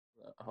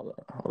Hold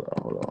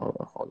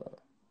on.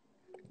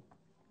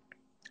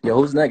 Yo,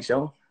 who's next,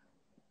 yo?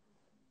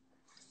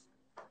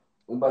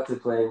 We about to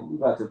play.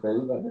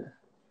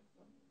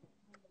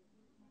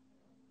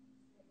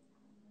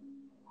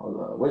 Hold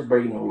on. Where's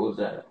breaking the rules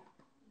at?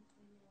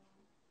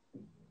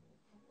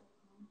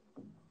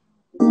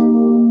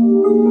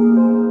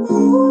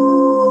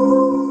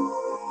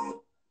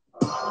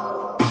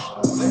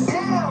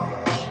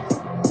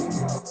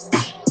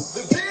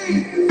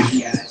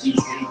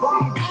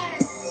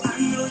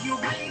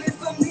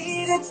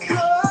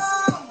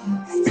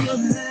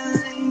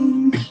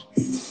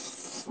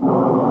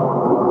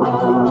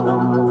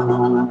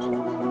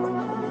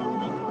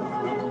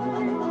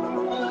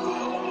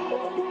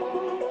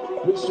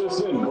 This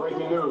just in,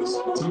 breaking news.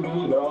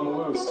 TV, they're on the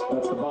loose.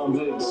 That's the bomb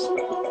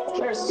Digz.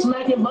 They're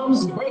smacking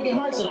bums, breaking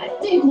hearts, and I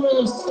think one of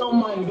them stole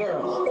my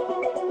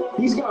girl.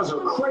 These guys are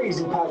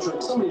crazy,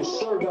 Patrick. Somebody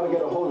sure gotta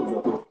get a hold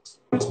of them.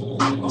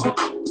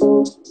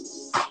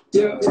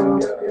 Yeah.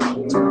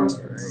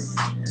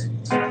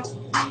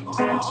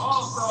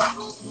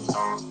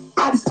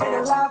 I just spent a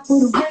lot for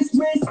the wrist.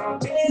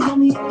 Bands on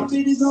me,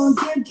 outfit is on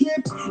drip.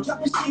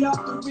 Dropping shit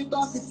off the rip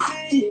off the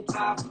tip.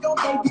 Don't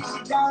baby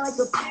shit down like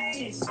a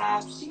pin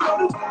stop. She know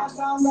the vibes,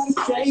 I don't gotta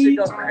say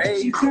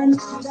it. She turn the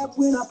shit up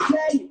when I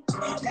play it.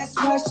 That's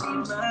why she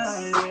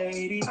my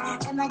lady.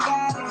 And I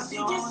got it. She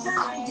just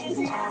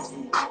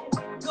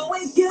go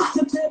and get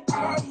the pep.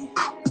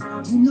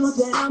 You know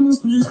that I'm a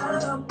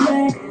love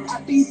play.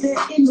 I be there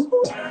in the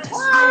world.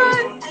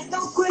 And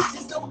no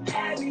questions, don't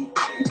ask me.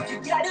 You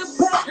gotta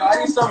pep. Yo, I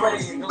need somebody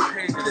to go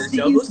crazy to this,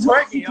 yo. Who's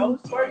twerking, yo?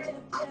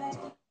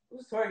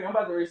 Who's twerking? I'm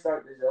about to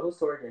restart this, yo. Who's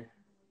twerking?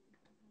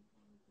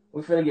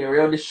 We finna get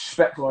real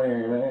disrespectful in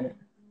here, man.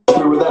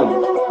 Remember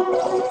them.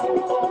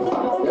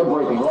 They're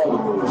breaking all the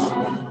rules.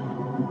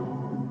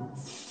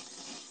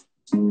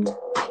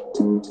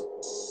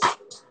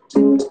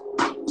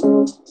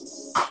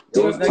 Yo,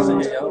 what's next in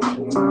here, yo?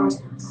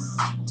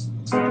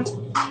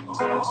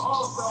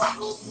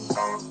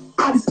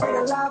 I just spent a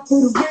lot for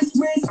the wrist.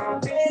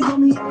 Bands on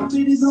me,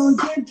 outfit is on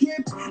drip.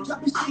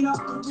 Dropping shit off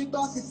the rip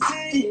off the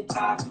tip.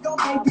 Don't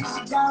baby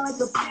shit down like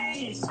a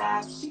pin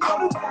stop. She know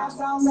the vibes,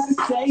 I don't gotta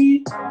say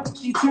it.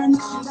 She turn the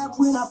shit up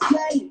when I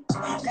play it.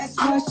 That's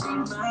why she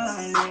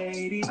my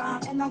lady.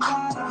 And I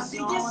got it. She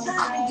just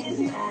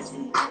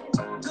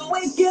go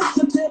and get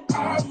the pep.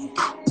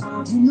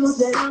 You know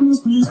that I'm a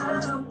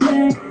love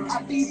play.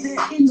 I be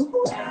there in the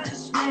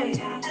worst way.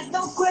 And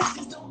no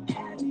questions, don't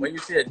ask me. When you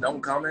see it,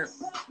 don't comment.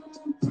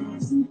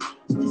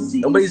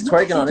 Nobody's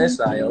twerking on this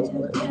side, yo.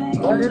 What?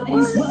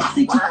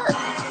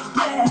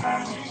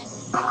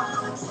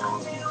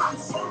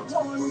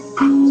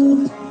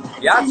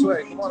 Y'all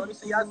twerk. Come on, let me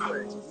see y'all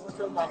twerk. You want to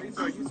talk about me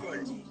twerk? You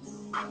twerk.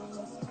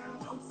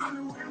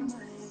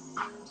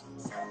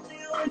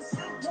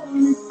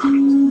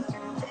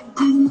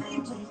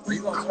 Are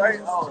you gonna twerk?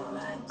 Oh.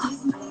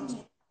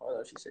 Hold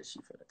up, she said she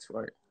finna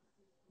twerk.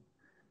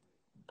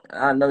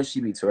 I know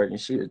she be twerking.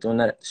 She was doing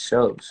that at the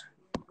shows.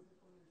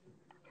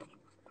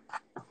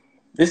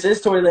 This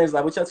is Tory Lanez.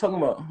 Like, what y'all talking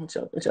about? What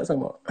y'all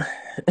talking about?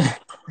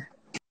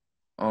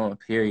 On a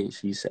period,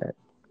 she said.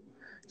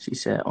 She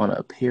said on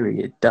a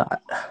period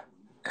dot.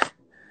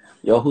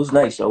 Yo, who's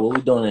next, yo? What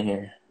we doing in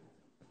here?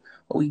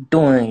 What we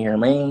doing in here,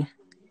 man?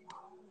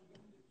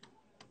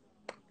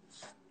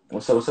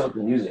 What's up with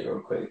the music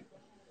real quick?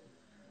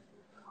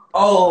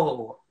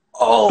 Oh,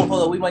 hold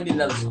on. We might need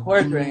another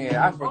twerker in here.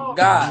 I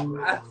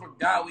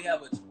forgot we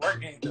have a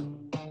twerk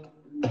anthem.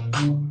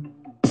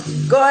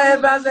 Go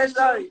ahead, bounce that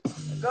shawty.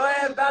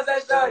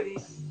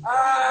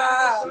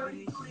 Ah.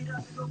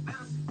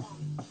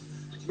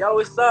 Yo,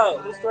 what's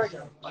up? Who's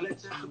twerking?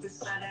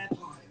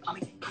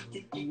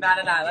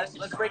 Nah.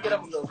 Let's break it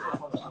up a little bit.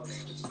 Hold on.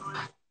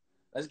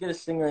 Let's get a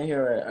singer in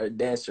here or a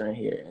dancer in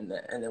here, and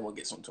then we'll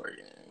get some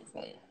twerking.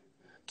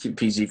 Keep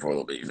PG for a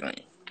little bit, you know.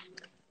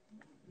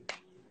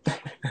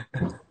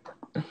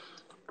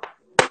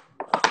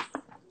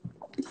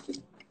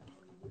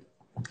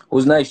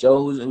 Who's next, yo?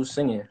 Who's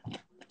singing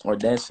or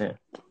dancing?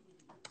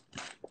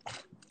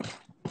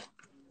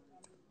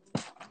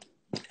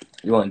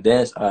 You want to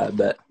dance? I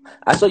bet.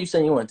 I saw you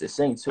saying you wanted to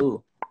sing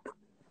too.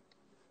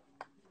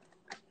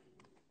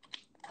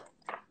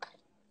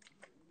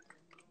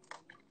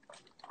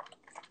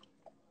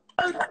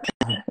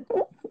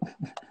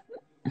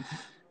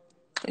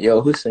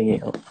 Yo, who's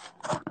singing?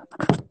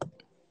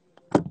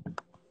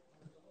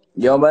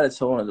 Yo, I'm about to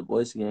tell one of the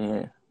boys to get in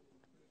here.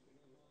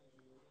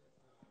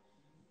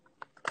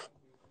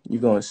 You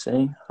gonna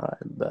sing? I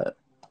bet.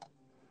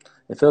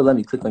 If it'll let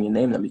me click on your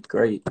name, that'd be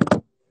great.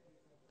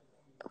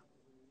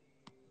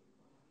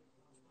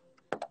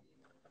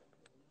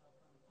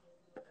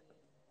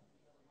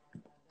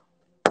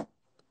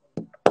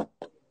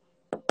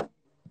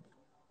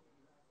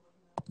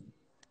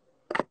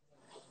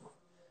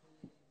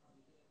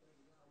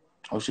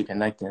 Oh, she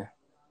connecting.